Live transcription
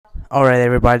Alright,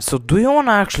 everybody, so do you want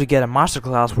to actually get a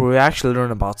masterclass where we actually learn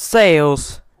about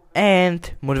sales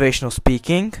and motivational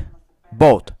speaking?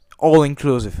 Both, all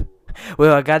inclusive.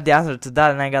 Well, I got the answer to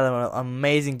that, and I got an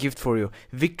amazing gift for you.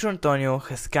 Victor Antonio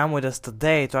has come with us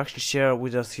today to actually share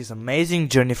with us his amazing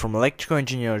journey from electrical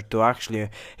engineer to actually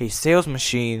a sales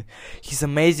machine, his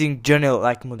amazing journey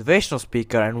like motivational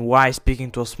speaker, and why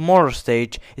speaking to a smaller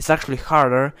stage is actually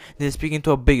harder than speaking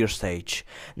to a bigger stage.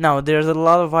 Now, there's a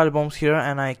lot of value bombs here,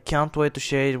 and I can't wait to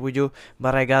share it with you,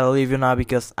 but I gotta leave you now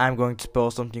because I'm going to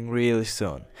spill something really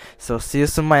soon. So see you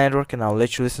soon, my network, and I'll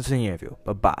let you listen to the interview.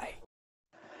 Bye bye.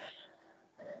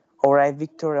 Alright,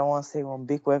 Victor, I want to say one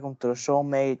big welcome to the show,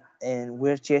 mate. And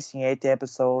we're chasing 80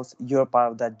 episodes. You're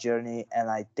part of that journey, and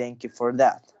I thank you for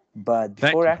that. But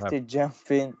Thank before you I for having actually jump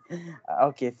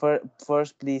in,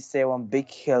 first, please say one big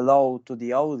hello to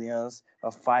the audience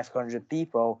of 500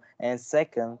 people. And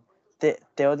second,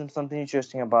 tell them something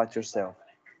interesting about yourself.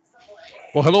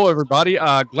 Well, hello, everybody.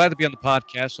 Glad to be on the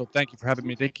podcast. So thank you for having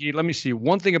me, Nikki. Let me see.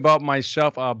 One thing about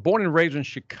myself, born and raised in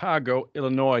Chicago,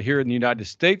 Illinois, here in the United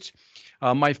States.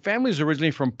 My family is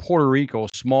originally from Puerto Rico, a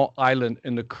small island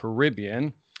in the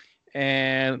Caribbean.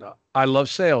 And I love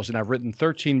sales, and I've written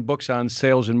 13 books on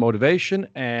sales and motivation.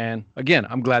 And again,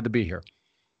 I'm glad to be here.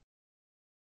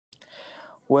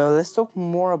 Well, let's talk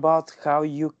more about how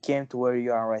you came to where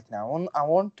you are right now. I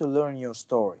want to learn your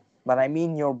story, but I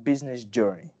mean your business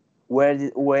journey.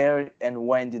 Where and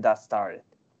when did that start?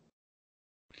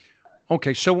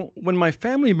 Okay, so when my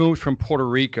family moved from Puerto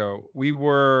Rico, we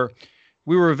were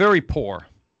very poor.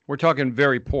 We're talking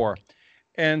very poor.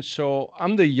 And so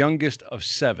I'm the youngest of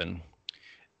seven.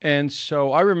 And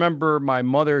so I remember my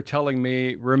mother telling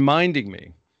me, reminding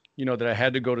me, that I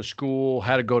had to go to school,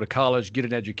 had to go to college, get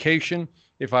an education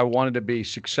if I wanted to be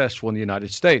successful in the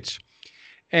United States.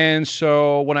 And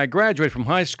so when I graduated from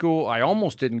high school, I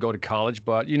almost didn't go to college,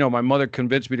 but my mother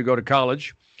convinced me to go to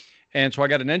college. And so I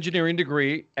got an engineering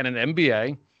degree and an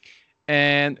MBA.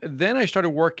 And then I started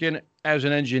working as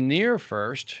an engineer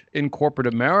first in corporate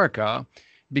America,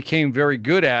 became very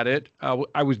good at it.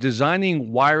 I was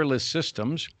designing wireless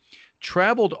systems,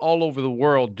 traveled all over the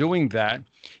world doing that.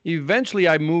 Eventually,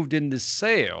 I moved into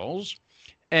sales.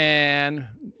 And,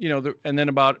 and then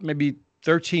about maybe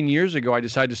 13 years ago, I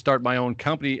decided to start my own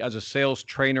company as a sales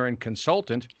trainer and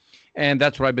consultant. And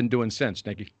that's what I've been doing since,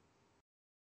 Nikki.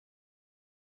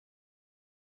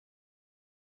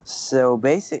 So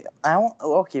basic, I want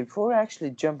okay. Before we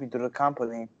actually jump into the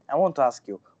company, I want to ask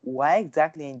you why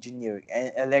exactly engineering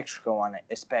and electrical one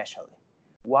especially.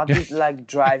 What did like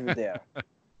drive you there?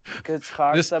 Because it's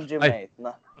hard this, subject, I, mate.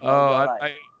 Not gonna uh,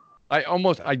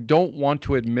 lie. I don't want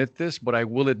to admit this, but I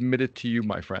will admit it to you,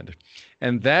 my friend.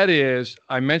 And that is,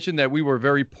 I mentioned that we were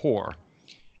very poor.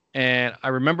 And I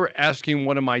remember asking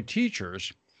one of my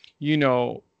teachers,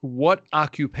 what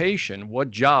occupation, what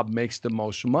job makes the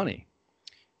most money?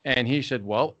 And he said,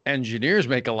 well, engineers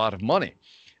make a lot of money.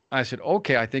 I said,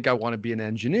 okay, I think I want to be an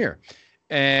engineer.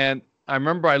 And I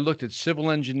remember I looked at civil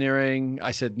engineering.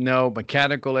 I said, no.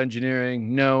 Mechanical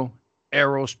engineering, no.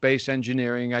 Aerospace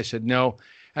engineering, I said, no.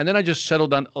 And then I just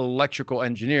settled on electrical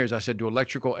engineers. I said, do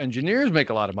electrical engineers make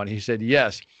a lot of money? He said,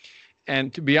 yes.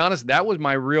 And to be honest, that was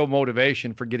my real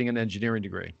motivation for getting an engineering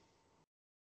degree.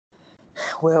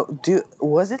 Well,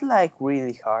 was it like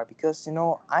really hard? Because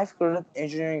I've heard that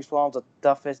engineering is one of the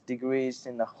toughest degrees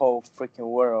in the whole freaking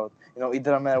world. It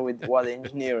doesn't matter with what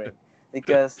engineering,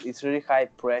 because it's really high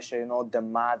pressure. The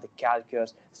math, the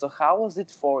calculus. So how was it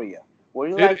for you? Were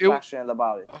you It, like it, passionate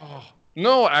about it? oh,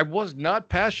 no, I was not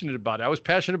passionate about it. I was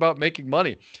passionate about making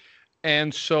money.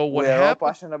 And so what We're all happened?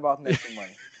 passionate about making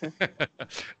money.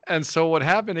 And so what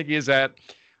happened is that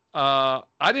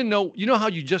I didn't know. You know how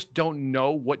you just don't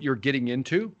know what you're getting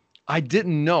into. I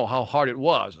didn't know how hard it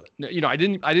was. I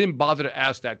didn't bother to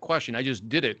ask that question. I just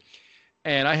did it,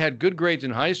 and I had good grades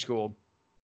in high school.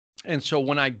 And so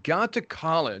when I got to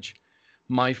college,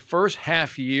 my first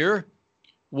half year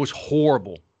was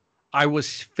horrible. I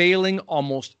was failing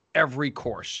almost every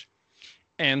course.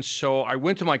 And so I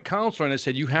went to my counselor and I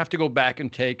said, you have to go back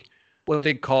and take what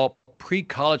they call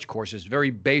pre-college courses,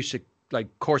 very basic, like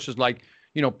courses like,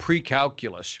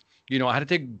 pre-calculus. I had to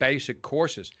take basic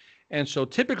courses. And so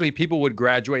typically people would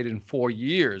graduate in 4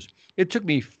 years. It took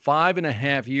me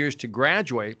 5.5 years to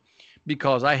graduate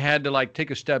because I had to like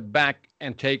take a step back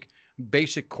and take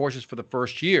basic courses for the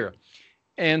first year.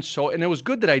 And it was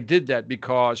good that I did that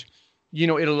because,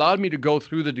 it allowed me to go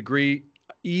through the degree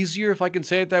easier, if I can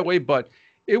say it that way. But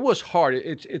it was hard.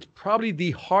 It's probably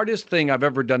the hardest thing I've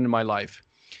ever done in my life.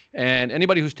 And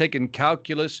anybody who's taken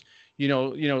calculus,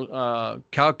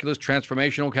 calculus,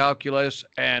 transformational calculus,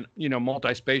 and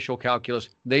multispatial calculus,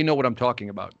 they know what I'm talking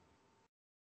about.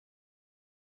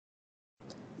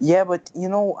 Yeah, but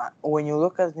when you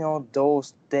look at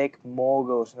those tech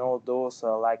moguls, those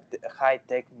like high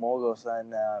tech moguls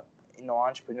and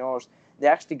entrepreneurs, they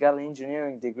actually got an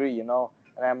engineering degree, and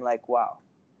I'm like, wow,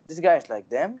 this guy's like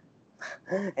them.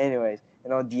 Anyways, the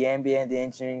MBA and the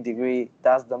engineering degree,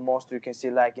 that's the most you can see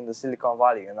like in the Silicon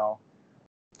Valley.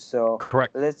 So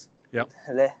Correct. let's Yep.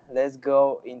 let's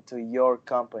go into your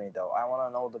company though. I want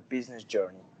to know the business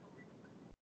journey.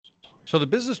 So the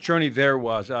business journey there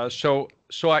was so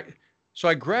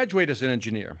I graduated as an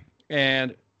engineer,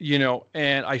 and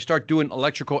and I start doing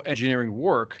electrical engineering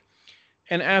work.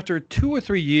 And after 2 or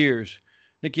 3 years,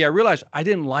 Nikki, I realized I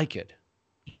didn't like it.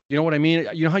 You know what I mean?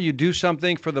 You know how you do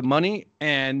something for the money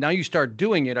and now you start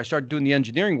doing it. I started doing the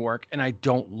engineering work and I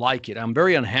don't like it. I'm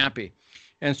very unhappy.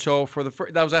 And so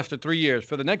that was after 3 years.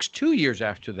 For the next 2 years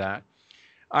after that,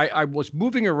 I was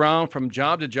moving around from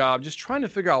job to job, just trying to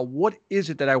figure out what is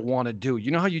it that I want to do.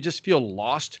 You know how you just feel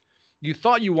lost? You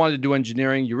thought you wanted to do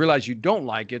engineering, you realize you don't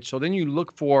like it. So then you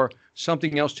look for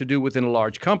something else to do within a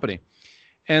large company.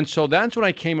 And so that's when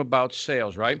I came about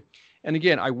sales, right? And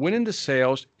again, I went into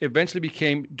sales, eventually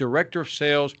became director of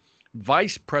sales,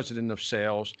 vice president of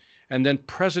sales, and then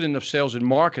president of sales and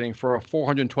marketing for a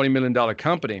 $420 million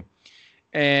company.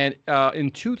 And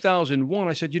in 2001,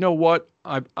 I said, you know what?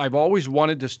 I've always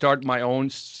wanted to start my own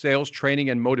sales training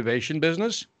and motivation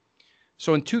business.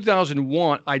 So in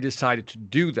 2001, I decided to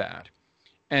do that.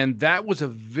 And that was a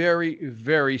very,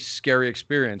 very scary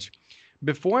experience.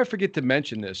 Before I forget to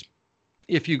mention this,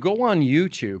 if you go on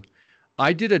YouTube,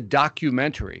 I did a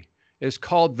documentary. It's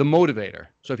called The Motivator.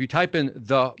 So if you type in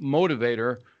The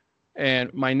Motivator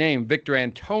and my name, Victor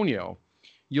Antonio,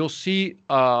 you'll see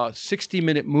a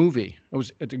 60-minute movie.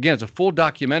 It's a full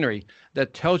documentary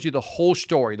that tells you the whole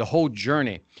story, the whole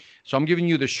journey. So I'm giving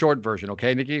you the short version,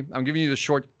 okay, Nikki? I'm giving you the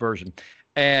short version.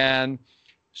 And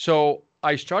so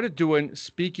I started doing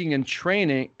speaking and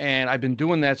training, and I've been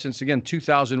doing that since, again,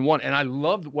 2001. And I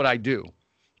love what I do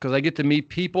because I get to meet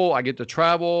people, I get to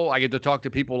travel, I get to talk to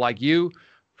people like you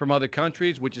from other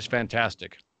countries, which is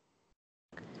fantastic.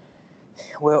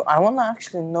 Well, I want to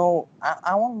actually know.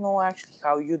 I want to know actually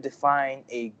how you define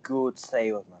a good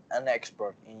salesman, an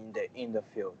expert in the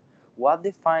field. What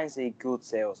defines a good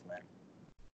salesman?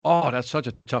 Oh, that's such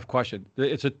a tough question.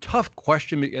 It's a tough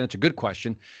question, and it's a good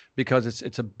question because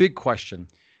it's a big question.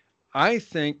 I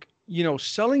think,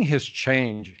 selling has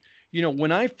changed.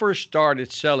 When I first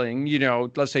started selling,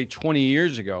 let's say 20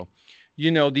 years ago,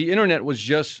 the internet was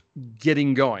just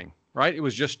getting going, right? It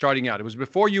was just starting out. It was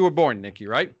before you were born, Nikki,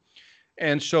 right?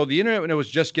 And so the internet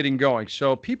was just getting going.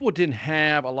 So people didn't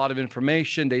have a lot of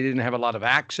information. They didn't have a lot of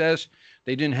access.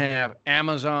 They didn't have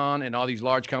Amazon and all these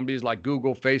large companies like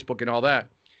Google, Facebook, and all that.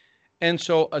 And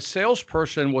so a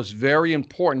salesperson was very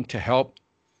important to help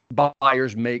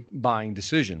buyers make buying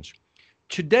decisions.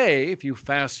 Today, if you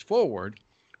fast forward,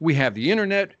 we have the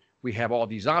internet, we have all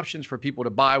these options for people to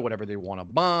buy whatever they want to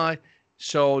buy.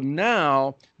 So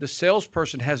now the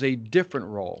salesperson has a different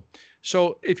role.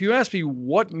 So if you ask me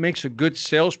what makes a good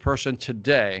salesperson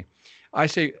today, I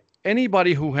say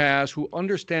anybody who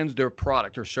understands their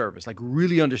product or service, like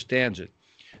really understands it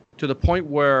to the point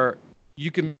where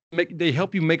they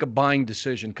help you make a buying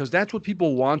decision, because that's what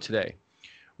people want today.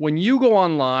 When you go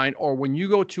online or when you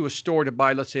go to a store to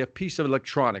buy, let's say, a piece of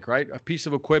electronic, right? A piece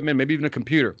of equipment, maybe even a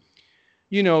computer,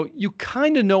 you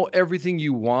kind of know everything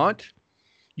you want.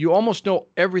 You almost know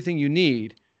everything you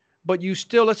need, but you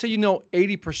still, let's say,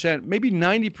 80%, maybe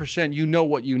 90%, you know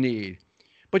what you need,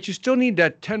 but you still need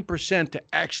that 10% to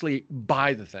actually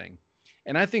buy the thing.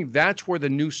 And I think that's where the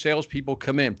new salespeople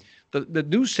come in. The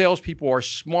new salespeople are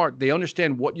smart. They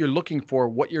understand what you're looking for,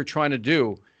 what you're trying to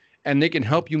do, and they can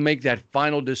help you make that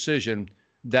final decision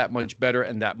that much better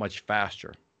and that much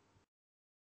faster.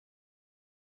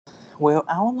 Well,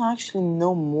 I want to actually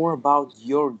know more about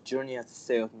your journey as a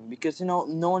salesman because no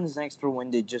one is an expert when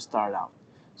they just start out.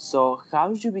 So how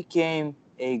did you become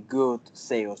a good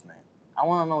salesman? I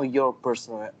want to know your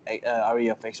personal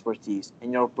area of expertise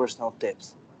and your personal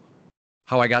tips.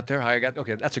 How I got there?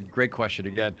 Okay, that's a great question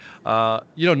again.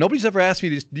 Nobody's ever asked me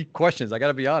these deep questions. I got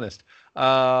to be honest.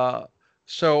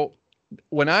 So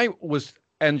when I was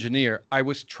engineer, I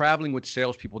was traveling with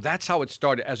salespeople. That's how it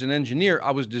started. As an engineer,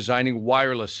 I was designing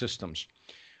wireless systems,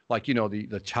 like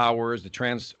the towers, the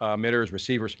transmitters,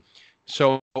 receivers.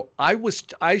 So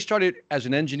I started as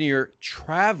an engineer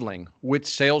traveling with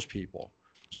salespeople.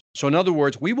 So in other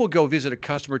words, we will go visit a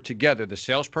customer together, the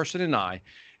salesperson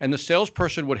and the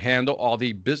salesperson would handle all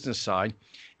the business side.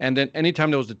 And then anytime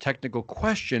there was a technical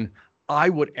question, I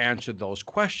would answer those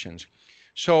questions.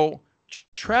 So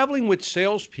traveling with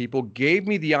salespeople gave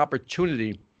me the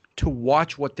opportunity to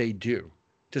watch what they do.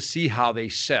 to see how they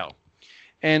sell.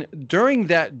 And during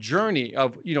that journey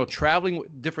of traveling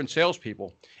with different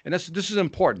salespeople, and this is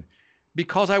important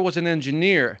because I was an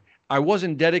engineer, I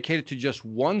wasn't dedicated to just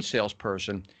one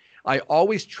salesperson. I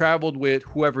always traveled with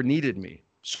whoever needed me.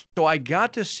 So I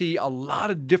got to see a lot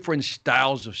of different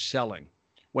styles of selling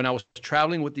when I was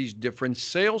traveling with these different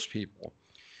salespeople.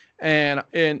 And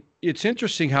it's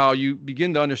interesting how you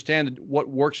begin to understand what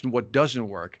works and what doesn't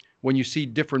work when you see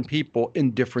different people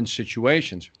in different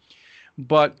situations.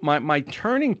 But my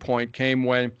turning point came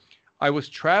when I was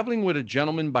traveling with a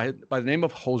gentleman by the name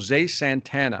of Jose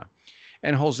Santana.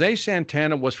 And Jose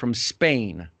Santana was from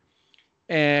Spain.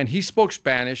 And he spoke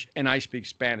Spanish and I speak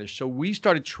Spanish. So we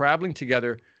started traveling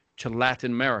together to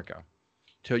Latin America,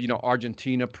 to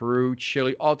Argentina, Peru,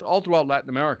 Chile, all throughout Latin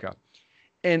America.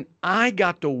 And I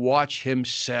got to watch him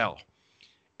sell.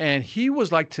 And he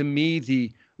was like to me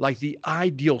the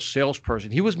ideal salesperson.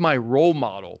 He was my role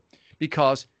model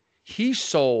because he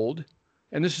sold,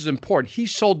 and this is important, he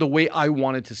sold the way I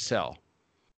wanted to sell.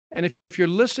 And if you're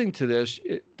listening to this,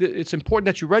 it's important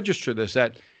that you register this,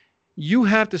 that you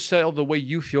have to sell the way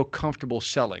you feel comfortable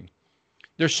selling.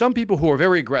 There's some people who are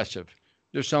very aggressive.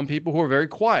 There's some people who are very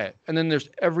quiet. And then there's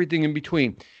everything in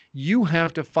between. You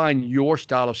have to find your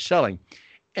style of selling.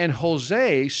 And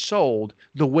Jose sold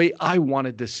the way I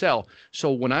wanted to sell.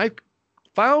 So when I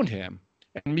found him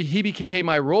and he became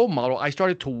my role model, I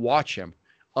started to watch him,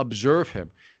 observe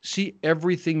him, see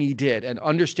everything he did and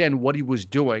understand what he was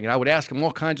doing. And I would ask him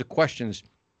all kinds of questions.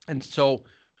 And so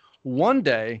one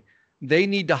day they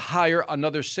need to hire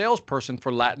another salesperson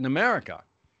for Latin America.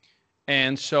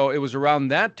 And so it was around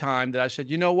that time that I said,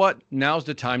 you know what? Now's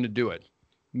the time to do it.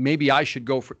 Maybe I should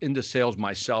go into sales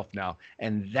myself now.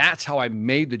 And that's how I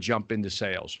made the jump into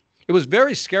sales. It was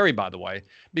very scary, by the way,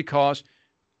 because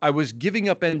I was giving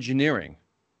up engineering.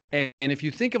 And if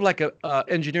you think of like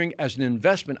engineering as an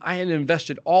investment, I had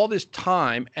invested all this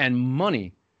time and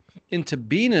money into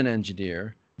being an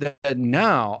engineer that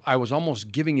now I was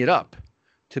almost giving it up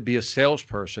to be a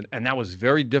salesperson. And that was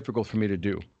very difficult for me to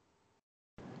do.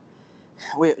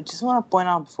 Wait, just want to point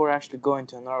out before actually going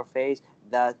to another phase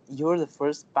that you're the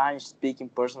first Spanish-speaking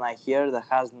person I hear that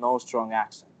has no strong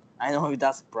accent. I know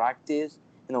that's practice,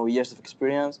 years of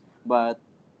experience, but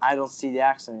I don't see the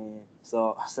accent in it.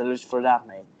 So salute for that,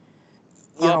 mate.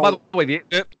 By the way,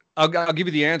 I'll give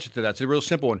you the answer to that. It's a real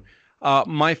simple one.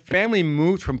 My family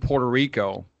moved from Puerto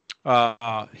Rico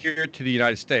here to the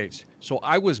United States. So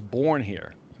I was born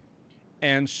here.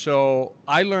 And so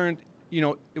I learned,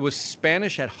 it was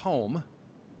Spanish at home,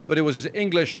 but it was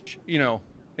English,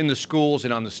 in the schools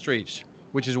and on the streets,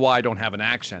 which is why I don't have an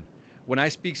accent. When I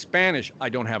speak Spanish, I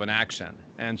don't have an accent.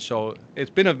 And so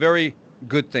it's been a very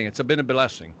good thing. It's been a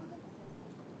blessing.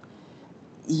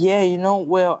 Yeah,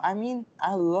 well, I mean,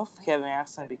 I love having an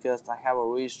accent because I have a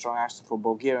really strong accent for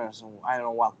Bulgarians. And I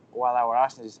don't know what our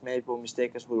accent is. Many people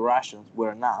mistake us with Russians.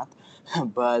 We're not,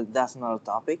 but that's another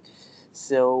topic.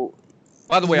 So,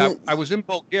 by the way, I was in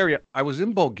Bulgaria. I was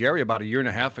in Bulgaria about a year and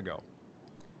a half ago.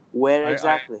 Where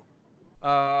exactly?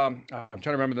 I'm trying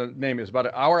to remember the name. It's about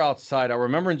an hour outside. I'll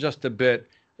remember in just a bit.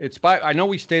 I know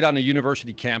we stayed on a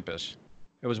university campus.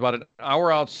 It was about an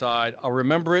hour outside. I'll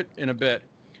remember it in a bit.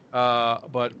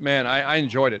 But man, I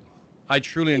enjoyed it. I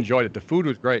truly enjoyed it. The food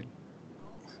was great.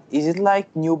 Is it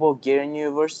like New Bulgarian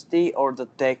University or the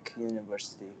Tech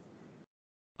University?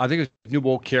 I think it's New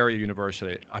Bulgaria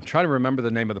University. I'm trying to remember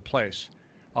the name of the place.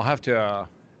 I'll have to,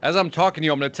 as I'm talking to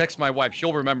you, I'm going to text my wife.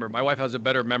 She'll remember. My wife has a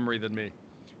better memory than me.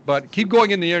 But keep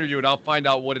going in the interview and I'll find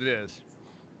out what it is.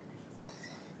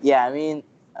 Yeah, I mean,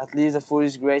 at least the food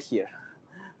is great here.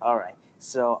 All right.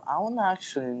 So I want to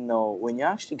actually know, when you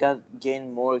actually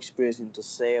gained more experience into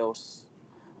sales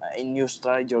and you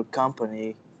started your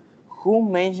company, who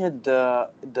mentioned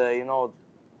your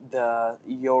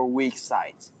weak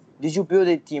sides? Did you build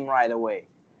a team right away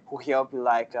who helped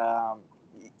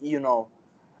you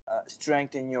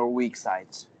strengthen your weak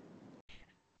sides?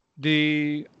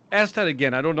 Ask that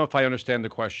again. I don't know if I understand the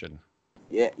question.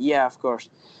 Yeah, of course.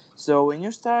 So when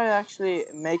you started actually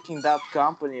making that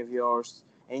company of yours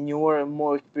and you were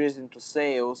more experienced into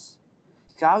sales,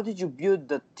 how did you build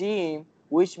the team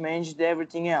which managed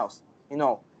everything else?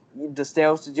 The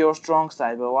sales is your strong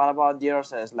side, but what about the other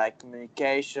sides like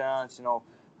communications,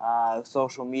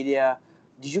 social media?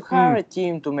 Did you hire a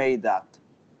team to make that?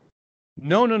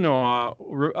 No.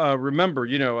 Remember,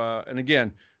 and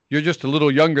again, you're just a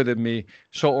little younger than me.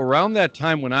 So around that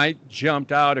time when I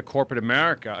jumped out of corporate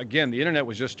America, again, the internet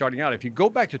was just starting out. If you go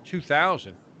back to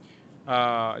 2000,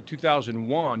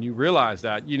 2001, you realize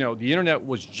that, the internet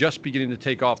was just beginning to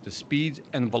take off. The speeds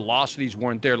and velocities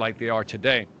weren't there like they are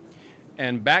today.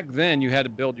 And back then, you had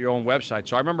to build your own website.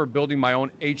 So I remember building my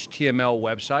own HTML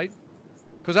website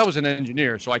because I was an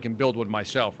engineer, so I can build one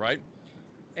myself, right?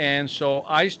 And so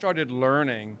I started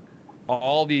learning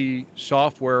all the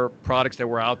software products that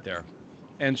were out there.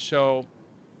 And so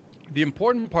the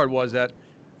important part was that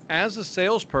as a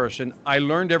salesperson, I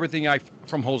learned everything I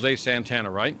from Jose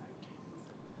Santana, right?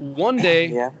 One day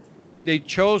Yeah. they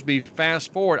chose me.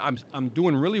 Fast forward, I'm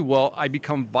doing really well. I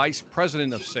become vice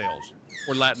president of sales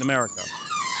for Latin America.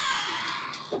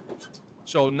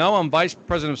 So now I'm vice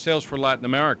president of sales for Latin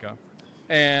America,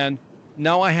 and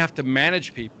now I have to manage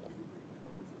people.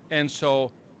 And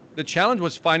so the challenge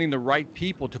was finding the right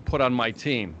people to put on my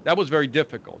team. That was very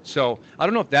difficult. So I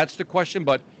don't know if that's the question,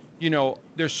 but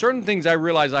there's certain things I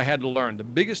realized I had to learn.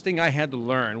 The biggest thing I had to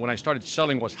learn when I started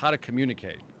selling was how to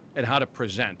communicate and how to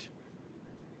present.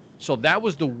 So that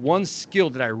was the one skill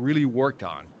that I really worked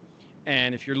on.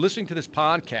 And if you're listening to this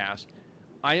podcast,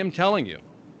 I am telling you,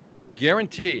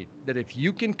 guaranteed that if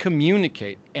you can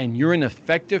communicate and you're an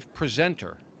effective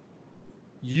presenter,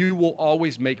 you will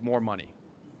always make more money.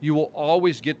 You will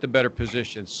always get the better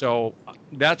position. So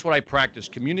that's what I practice: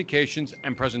 communications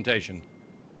and presentation.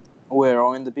 We're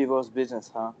all in the people's business,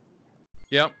 huh?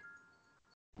 Yep.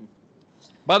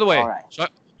 By the All way, right.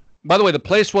 the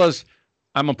place was,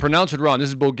 I'm gonna pronounce it wrong. This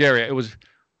is Bulgaria. It was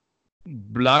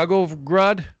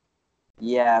Blagoevgrad.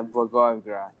 Yeah,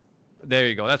 Volgograd. There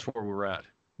you go. That's where we're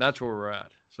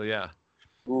at. So yeah.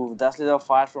 Ooh, that's a little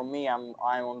far from me. I'm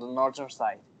on the northern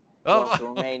side, close to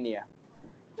Oh, Romania.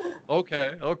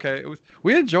 okay.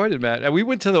 We enjoyed it, man. And we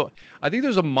went to I think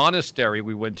there's a monastery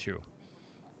we went to.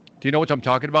 Do you know what I'm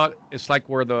talking about? It's like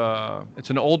it's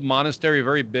an old monastery,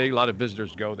 very big. A lot of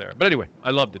visitors go there. But anyway,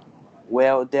 I loved it.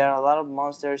 Well, there are a lot of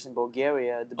monasteries in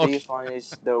Bulgaria. The Okay. biggest one is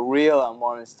the real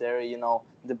monastery,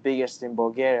 the biggest in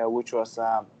Bulgaria, which was,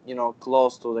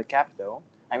 close to the capital.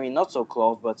 I mean, not so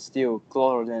close, but still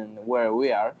closer than where we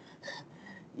are.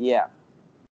 Yeah.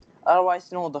 Otherwise,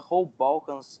 the whole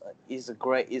Balkans is a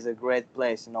great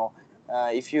place.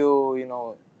 If you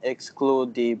exclude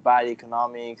the bad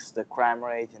economics, the crime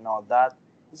rate, and all that,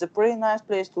 it's a pretty nice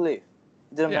place to live.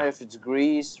 It doesn't Yeah. matter if it's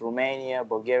Greece, Romania,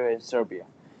 Bulgaria, and Serbia.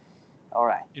 All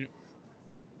right. You know,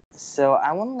 So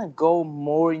I want to go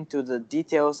more into the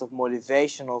details of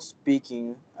motivational speaking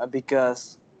because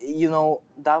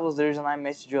that was the reason I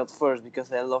messaged you at first, because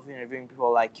I love interviewing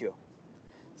people like you.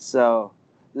 So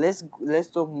let's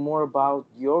talk more about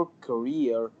your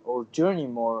career or journey,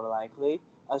 more likely,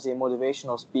 as a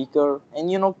motivational speaker and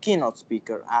keynote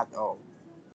speaker at all.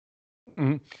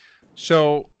 mhm.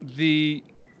 So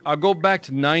I'll go back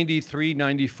to 93,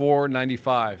 94,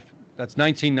 95. That's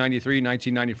 1993,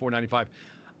 1994, 95.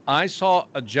 I saw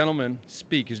a gentleman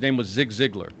speak. His name was Zig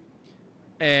Ziglar.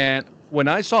 And when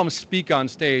I saw him speak on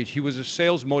stage, he was a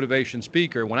sales motivation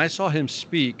speaker. When I saw him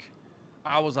speak,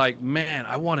 I was like, man,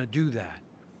 I want to do that.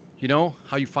 You know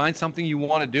how you find something you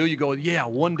want to do? You go, yeah,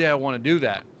 one day I want to do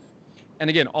that. And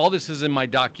again, all this is in my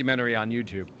documentary on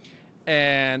YouTube.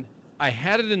 And I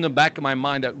had it in the back of my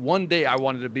mind that one day I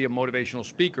wanted to be a motivational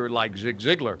speaker like Zig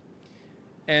Ziglar.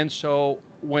 And so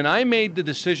when I made the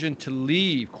decision to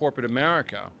leave corporate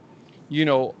America,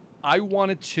 I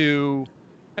wanted to,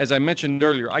 as I mentioned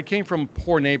earlier, I came from a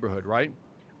poor neighborhood, right?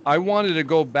 I wanted to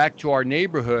go back to our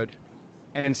neighborhood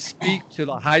and speak to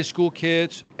the high school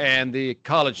kids and the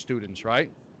college students,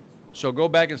 right? So go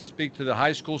back and speak to the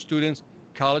high school students,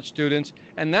 college students.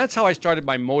 And that's how I started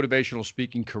my motivational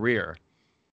speaking career.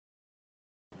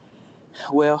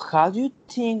 Well, how do you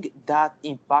think that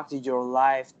impacted your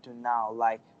life to now?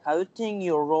 Like, how do you think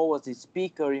your role as a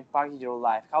speaker impacted your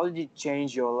life? How did it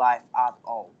change your life at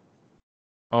all?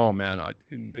 Oh man,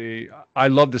 I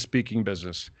love the speaking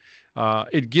business.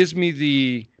 It gives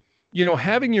me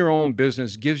having your own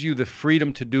business gives you the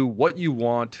freedom to do what you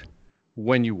want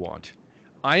when you want.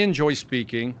 I enjoy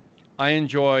speaking. I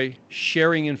enjoy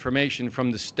sharing information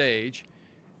from the stage.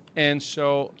 And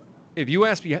so if you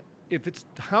ask me if it's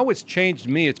how it's changed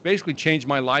me, it's basically changed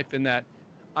my life in that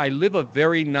I live a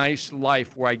very nice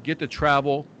life where I get to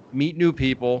travel, meet new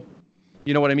people,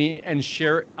 you know what I mean, and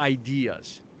share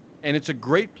ideas. And it's a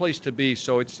great place to be.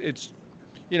 So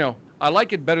I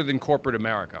like it better than corporate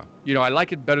America. I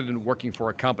like it better than working for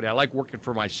a company. I like working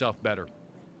for myself better.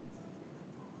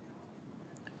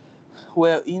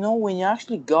 Well, when you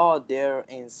actually go out there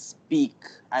and speak,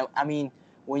 I mean,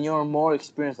 when you're more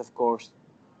experienced, of course,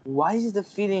 what is the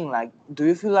feeling like? Do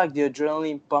you feel like the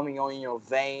adrenaline pumping on in your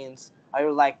veins? Are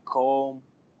you like calm?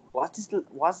 What's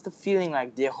the feeling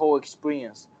like, the whole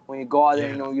experience when you go out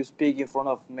there, Yeah. you speak in front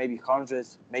of maybe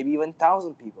hundreds, maybe even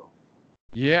thousand people?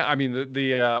 Yeah, I mean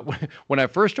when I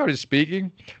first started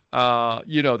speaking,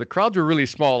 the crowds were really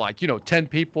small, like 10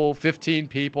 people, 15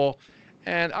 people,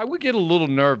 and I would get a little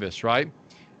nervous, right?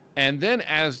 And then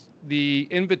as the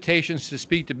invitations to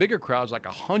speak to bigger crowds, like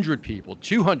 100 people,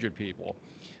 200 people,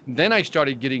 then I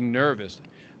started getting nervous.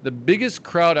 The biggest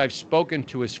crowd I've spoken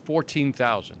to is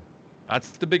 14,000.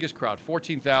 That's the biggest crowd,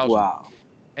 14,000. Wow.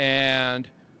 And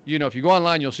if you go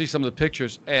online, you'll see some of the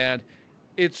pictures, and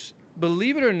it's,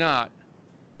 believe it or not,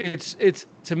 it's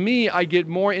to me, I get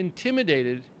more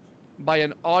intimidated by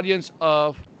an audience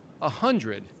of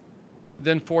 100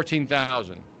 than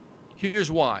 14,000.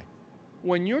 Here's why.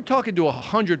 When you're talking to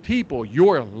 100 people,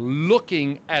 you're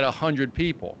looking at 100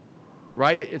 people,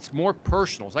 right? It's more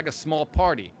personal. It's like a small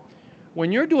party.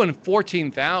 When you're doing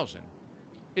 14,000,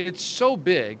 it's so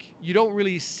big, you don't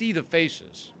really see the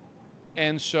faces.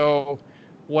 And so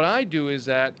what I do is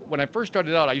that when I first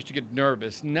started out, I used to get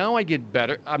nervous. Now I get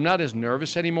better. I'm not as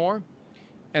nervous anymore.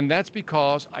 And that's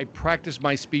because I practice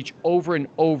my speech over and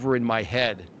over in my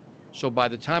head. So by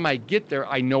the time I get there,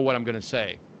 I know what I'm going to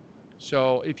say.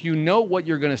 So if you know what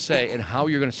you're going to say and how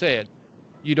you're going to say it,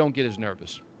 you don't get as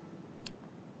nervous.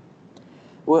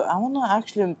 Well, I want to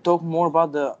actually talk more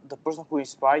about the person who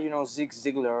inspired, Zig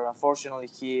Ziglar. Unfortunately,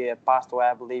 he passed away,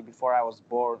 I believe, before I was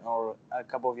born or a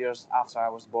couple of years after I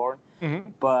was born.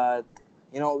 Mm-hmm. But,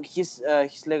 his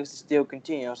legacy still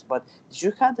continues. But did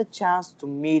you have the chance to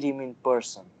meet him in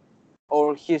person?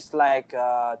 Or his, like,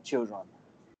 children?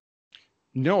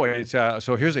 No, it's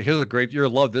so here's a great,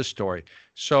 you'll love this story.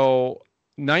 So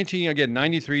 93,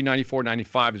 94,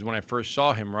 95 is when I first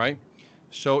saw him, right?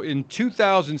 So in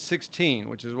 2016,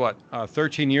 which is what,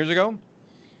 13 years ago,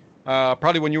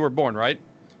 probably when you were born, right?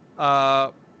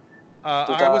 Uh,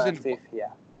 I was in, 2005, yeah.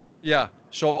 yeah.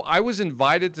 So I was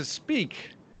invited to speak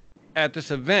at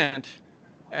this event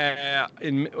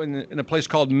in a place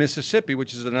called Mississippi,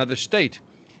 which is another state,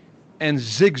 and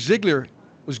Zig Ziglar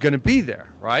was going to be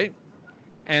there, right?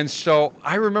 And so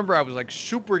I remember I was like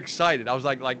super excited. I was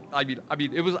I mean,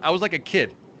 I was like a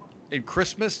kid in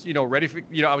Christmas, ready for,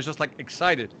 I was just like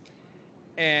excited.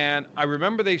 And I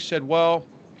remember they said, well,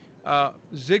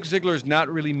 Zig Ziglar's not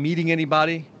really meeting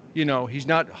anybody. He's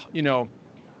not,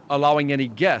 allowing any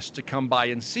guests to come by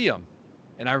and see him.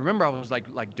 And I remember I was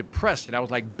like depressed, and I was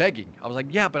like begging. I was like,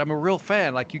 yeah, but I'm a real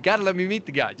fan. Like, you got to let me meet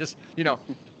the guy. Just.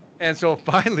 And so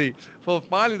finally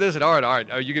they said, all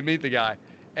right, you can meet the guy.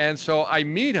 And so I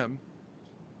meet him,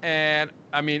 and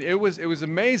I mean, it was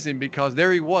amazing because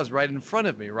there he was right in front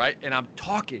of me, right? And I'm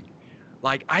talking.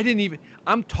 Like,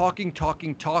 I'm talking.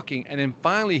 And then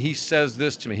finally he says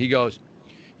this to me.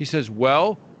 He says,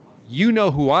 well, you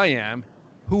know who I am.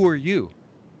 Who are you?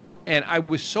 And I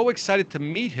was so excited to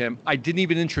meet him, I didn't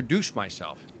even introduce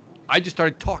myself. I just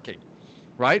started talking,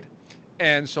 right?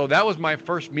 And so that was my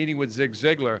first meeting with Zig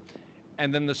Ziglar.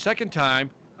 And then the second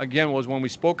time, again, was when we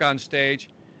spoke on stage.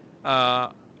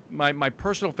 My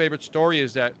personal favorite story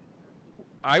is that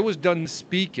I was done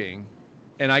speaking,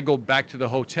 and I go back to the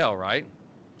hotel, right?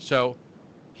 So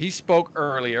he spoke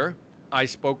earlier, I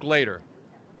spoke later.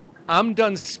 I'm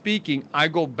done speaking, I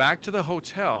go back to the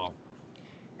hotel.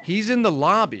 He's in the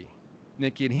lobby,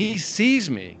 Nikki, and he sees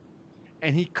me,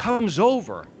 and he comes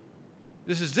over.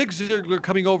 This is Zig Ziglar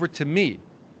coming over to me,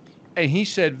 and he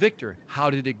said, Victor, how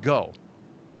did it go?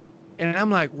 And I'm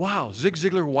like, wow, Zig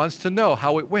Ziglar wants to know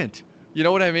how it went. You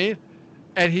know what I mean?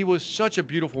 And he was such a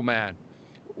beautiful man.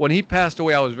 When he passed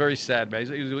away, I was very sad, man.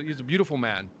 He's a beautiful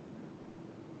man.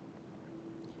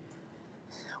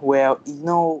 Well,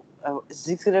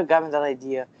 Zigzag got me that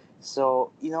idea.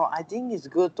 So, I think it's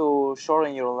good to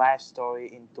shorten your life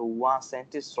story into one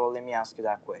sentence. So let me ask you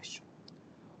that question.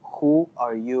 Who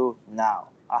are you now?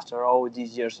 After all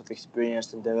these years of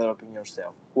experience in developing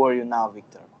yourself, who are you now,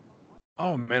 Victor?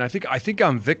 Oh man, I think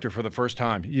I'm Victor for the first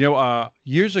time.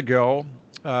 Years ago,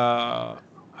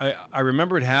 I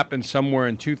remember it happened somewhere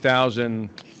in 2000.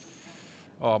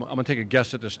 Oh, I'm gonna take a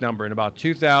guess at this number. In about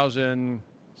 2000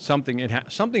 something,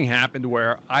 something happened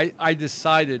where I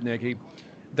decided, Nikki,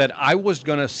 that I was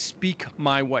gonna speak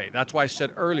my way. That's why I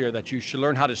said earlier that you should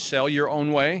learn how to sell your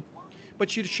own way,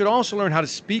 but you should also learn how to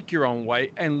speak your own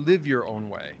way and live your own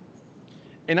way.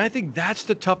 And I think that's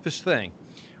the toughest thing.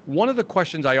 One of the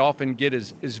questions I often get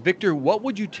is Victor, what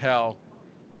would you tell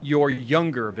your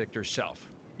younger Victor self?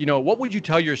 What would you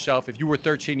tell yourself if you were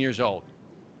 13 years old?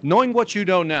 Knowing what you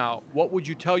know now, what would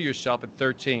you tell yourself at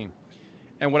 13?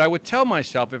 And what I would tell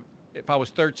myself if I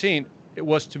was 13, it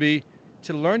was to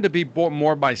learn to be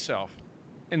more myself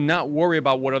and not worry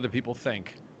about what other people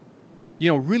think.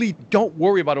 Really don't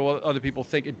worry about what other people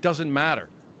think. It doesn't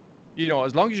matter.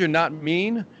 As long as you're not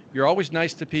mean, you're always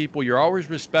nice to people, you're always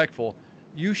respectful,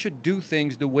 You should do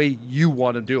things the way you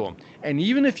want to do them. And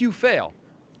even if you fail,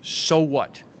 so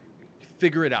what?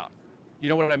 Figure it out. You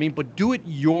know what I mean? But do it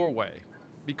your way.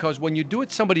 Because when you do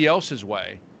it somebody else's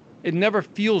way, it never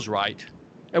feels right.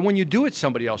 And when you do it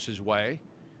somebody else's way,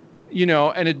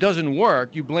 and it doesn't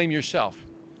work, you blame yourself.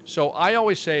 So I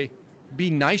always say, be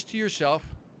nice to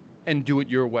yourself and do it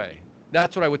your way.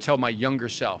 That's what I would tell my younger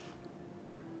self.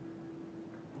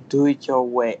 Do it your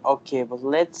way. Okay, but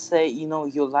let's say, you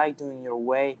like doing your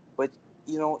way, but,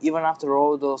 even after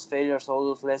all those failures, all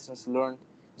those lessons learned,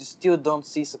 you still don't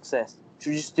see success.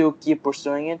 Should you still keep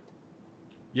pursuing it?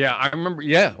 Yeah, I remember.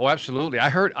 Yeah, oh, absolutely. I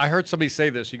heard somebody say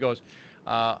this. He goes,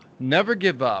 never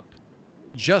give up,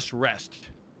 just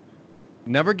rest.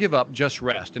 Never give up, just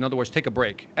rest. In other words, take a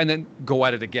break and then go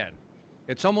at it again.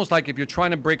 It's almost like if you're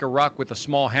trying to break a rock with a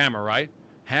small hammer, right?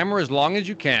 Hammer as long as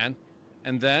you can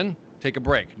and then take a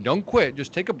break. Don't quit,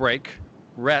 just take a break,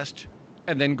 rest,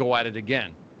 and then go at it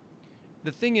again.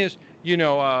 The thing is, you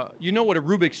know what a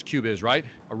Rubik's Cube is, right?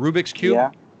 A Rubik's Cube?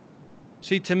 Yeah.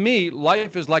 See, to me,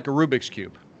 life is like a Rubik's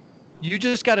Cube. You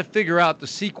just got to figure out the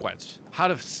sequence, how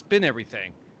to spin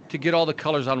everything to get all the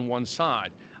colors on one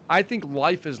side. I think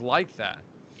life is like that.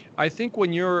 I think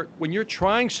when you're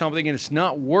trying something and it's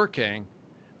not working,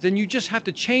 then you just have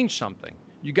to change something.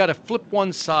 You got to flip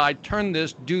one side, turn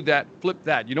this, do that, flip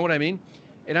that. You know what I mean?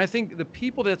 And I think the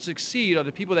people that succeed are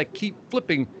the people that keep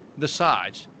flipping the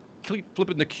sides, keep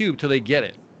flipping the cube till they get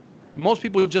it. Most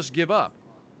people just give up.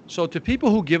 So to people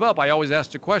who give up, I always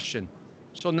ask the question,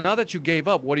 so now that you gave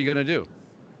up, what are you going to do?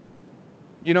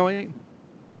 You know what I mean?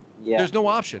 Yeah. There's no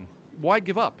option. Why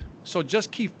give up? So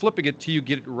just keep flipping it till you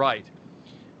get it right.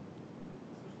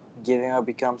 Giving up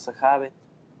becomes a habit.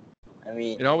 I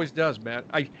mean, It always does, man.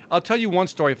 I'll tell you one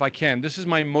story if I can. This is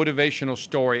my motivational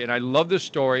story, and I love this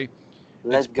story.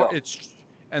 let's go.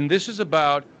 And this is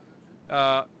about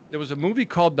there was a movie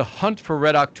called The Hunt for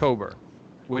Red October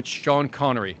with Sean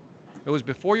Connery. It was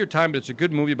before your time, but it's a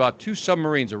good movie about two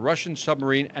submarines, a Russian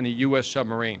submarine and a U.S.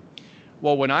 submarine.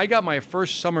 Well, when I got my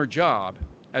first summer job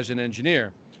as an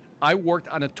engineer, I worked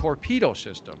on a torpedo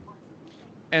system.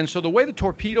 And so the way the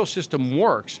torpedo system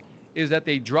works is that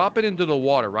they drop it into the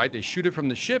water, right? They shoot it from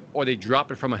the ship or they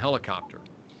drop it from a helicopter.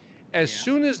 As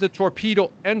soon as the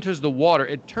torpedo enters the water,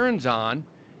 it turns on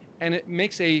and it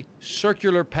makes a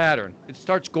circular pattern. It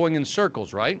starts going in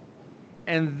circles, right?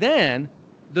 And then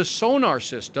the sonar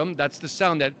system, that's the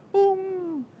sound that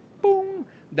boom, boom,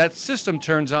 that system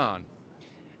turns on.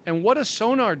 And what a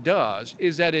sonar does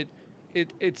is that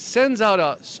it sends out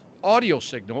an audio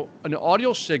signal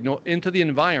into the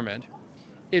environment.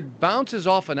 It bounces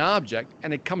off an object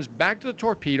and it comes back to the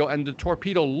torpedo, and the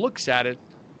torpedo looks at it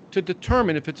to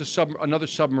determine if it's another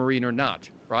submarine or not,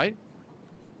 right?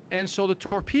 And so the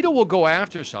torpedo will go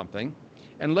after something,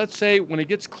 and let's say when it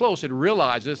gets close, it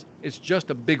realizes it's just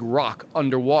a big rock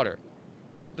underwater.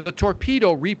 The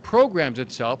torpedo reprograms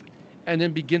itself and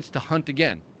then begins to hunt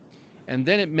again. And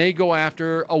then it may go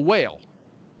after a whale.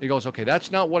 It goes, okay,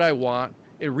 that's not what I want.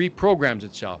 It reprograms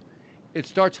itself. It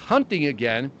starts hunting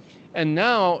again, and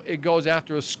now it goes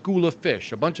after a school of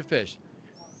fish, a bunch of fish.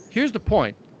 Here's the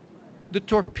point. The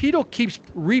torpedo keeps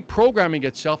reprogramming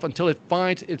itself until it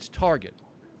finds its target.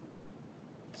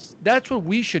 That's what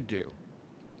we should do.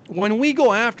 When we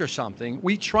go after something,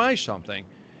 we try something.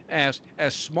 As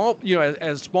small,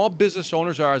 as small business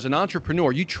owners are, as an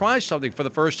entrepreneur, you try something for the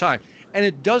first time and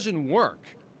it doesn't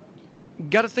work. You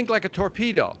got to think like a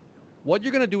torpedo. What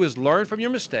you're going to do is learn from your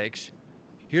mistakes.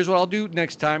 Here's what I'll do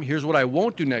next time. Here's what I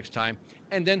won't do next time.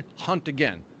 And then hunt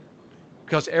again.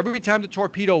 Because every time the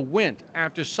torpedo went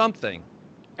after something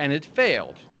and it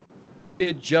failed,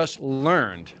 it just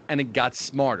learned and it got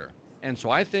smarter. And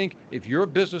so I think if you're a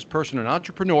business person, an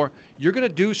entrepreneur, you're going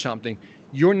to do something.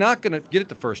 You're not going to get it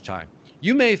the first time.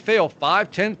 You may fail 5,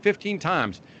 10, 15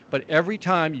 times, but every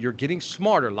time you're getting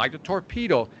smarter like the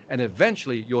torpedo, and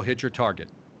eventually you'll hit your target.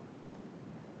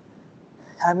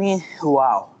 I mean,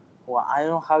 wow. Well, I don't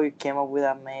know how you came up with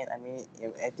that, mate. I mean,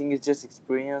 I think it's just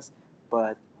experience,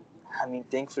 but I mean,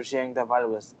 thanks for sharing that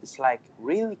value. It's like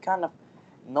really kind of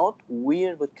not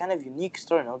weird, but kind of unique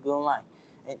story, not gonna lie.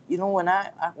 And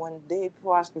when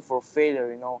people ask me for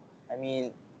failure, I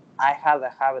mean, I have a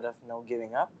habit of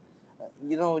giving up.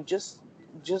 Just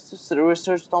to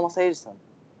research Thomas Edison.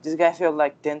 This guy failed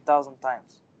like 10,000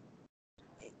 times.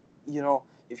 If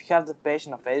you have the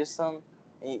passion of Edison,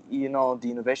 the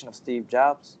innovation of Steve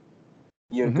Jobs,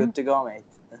 you're good to go, mate.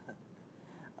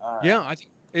 Yeah, I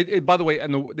think it. By the way,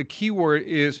 and the key word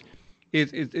is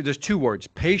there's two words: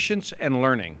 patience and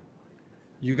learning.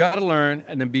 You got to learn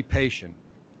and then be patient.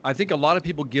 I think a lot of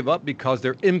people give up because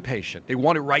they're impatient. They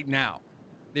want it right now.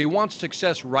 They want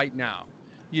success right now.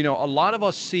 A lot of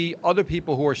us see other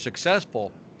people who are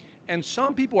successful, and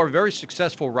some people are very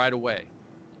successful right away.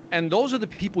 And those are the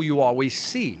people you always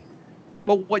see.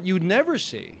 But what you never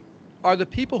see are the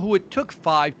people who it took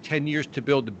 5, 10 years to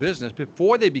build the business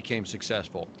before they became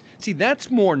successful. See, that's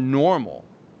more normal.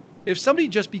 If somebody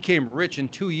just became rich in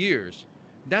 2 years,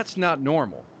 that's not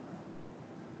normal.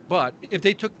 But if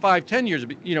they took 5, 10 years,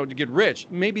 to get rich,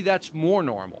 maybe that's more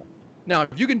normal. Now,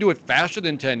 if you can do it faster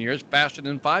than 10 years, faster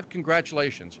than 5,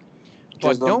 congratulations. Just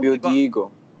But don't don't build give the up.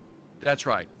 ego. That's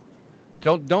right.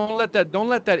 Don't let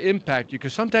that impact you,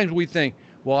 because sometimes we think,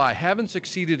 well, I haven't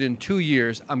succeeded in 2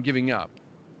 years, I'm giving up.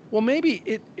 Well, maybe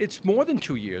it's more than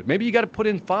 2 years. Maybe you got to put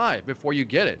in 5 before you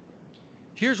get it.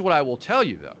 Here's what I will tell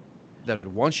you though, that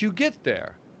once you get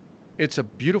there, it's a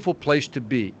beautiful place to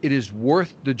be. It is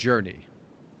worth the journey.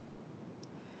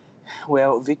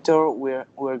 Well, Victor,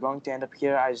 we're going to end up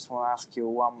here. I just want to ask you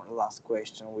one last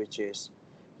question, which is,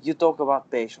 you talk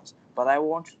about patience, but I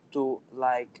want you to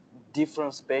like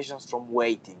difference patience from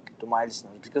waiting to my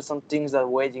listeners, because some things that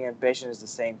waiting and patience is the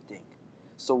same thing.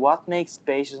 So, what makes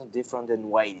patience different than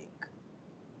waiting?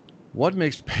 What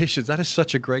makes patience? That is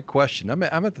such a great question. I'm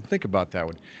going to think about that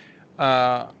one.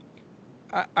 Uh,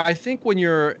 I think when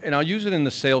and I'll use it in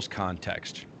the sales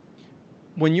context,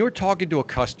 when you're talking to a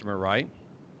customer, right,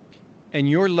 and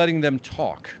you're letting them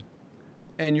talk,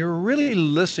 and you're really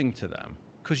listening to them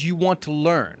because you want to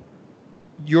learn,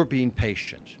 you're being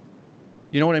patient.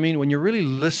 You know what I mean? When you're really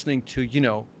listening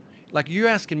to, like you're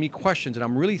asking me questions and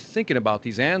I'm really thinking about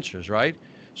these answers, right?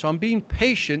 So I'm being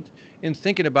patient in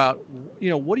thinking about,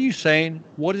 what are you saying?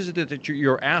 What is it that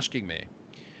you're asking me?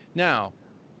 Now,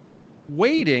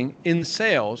 waiting in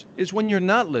sales is when you're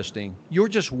not listening, you're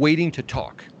just waiting to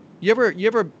talk. You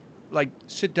ever like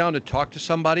sit down to talk to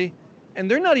somebody and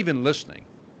they're not even listening.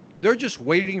 They're just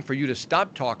waiting for you to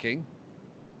stop talking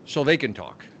so they can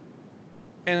talk.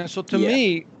 And so to Yeah.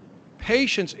 me,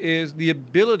 patience is the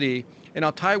ability, and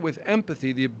I'll tie it with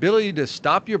empathy, the ability to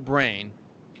stop your brain,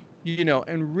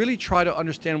 and really try to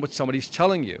understand what somebody's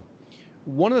telling you.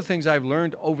 One of the things I've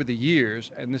learned over the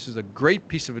years, and this is a great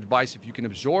piece of advice if you can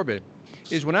absorb it,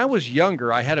 is when I was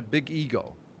younger, I had a big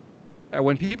ego. And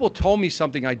when people told me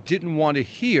something I didn't want to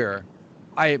hear,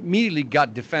 I immediately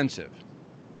got defensive.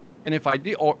 And if I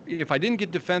didn't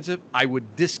get defensive, I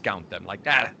would discount them like,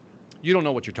 you don't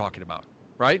know what you're talking about,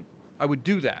 right? I would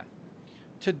do that.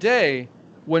 Today,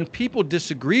 when people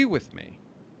disagree with me,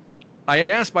 I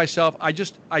ask myself, I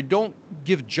don't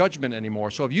give judgment anymore.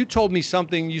 So if you told me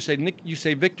something, you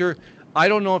say, Victor, I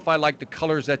don't know if I like the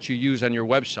colors that you use on your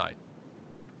website.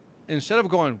 Instead of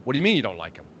going, what do you mean you don't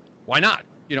like them? Why not?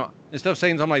 Instead of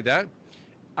saying something like that,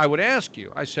 I would ask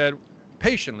you, I said,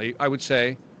 patiently, I would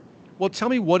say, well, tell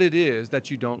me what it is that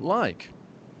you don't like.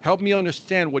 Help me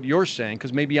understand what you're saying,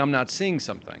 because maybe I'm not seeing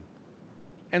something.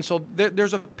 And so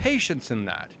there's a patience in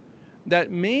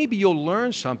that maybe you'll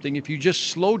learn something if you just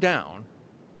slow down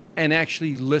and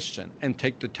actually listen and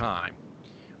take the time.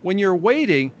 When you're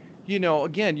waiting,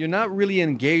 again, you're not really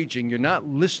engaging, you're not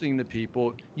listening to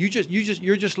people. You're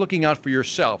just looking out for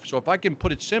yourself. So if I can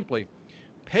put it simply,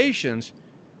 patience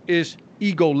is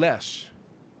ego-less.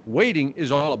 Waiting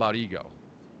is all about ego.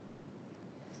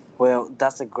 Well,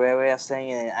 that's a great way of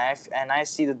saying it, and I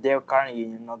see the Dale Carnegie.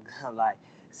 You're not gonna lie.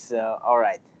 So, all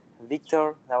right,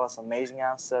 Victor, that was an amazing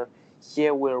answer.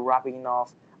 Here we're wrapping it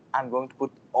off. I'm going to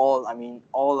put all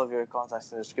of your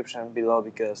contacts in the description below,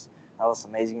 because that was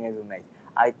amazing that you made.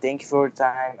 I thank you for your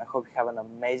time. I hope you have an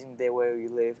amazing day where you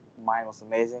live. Mine was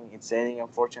amazing. It's ending,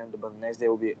 unfortunately, but the next day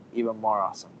will be even more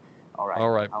awesome. All right,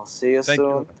 All right. I'll see you Thank soon.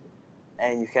 you.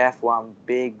 And you have one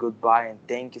big goodbye, and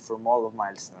thank you from all of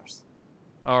my listeners.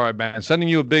 All right, man. Sending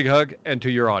you a big hug, and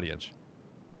to your audience.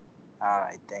 All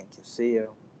right, thank you. See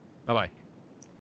you. Bye bye.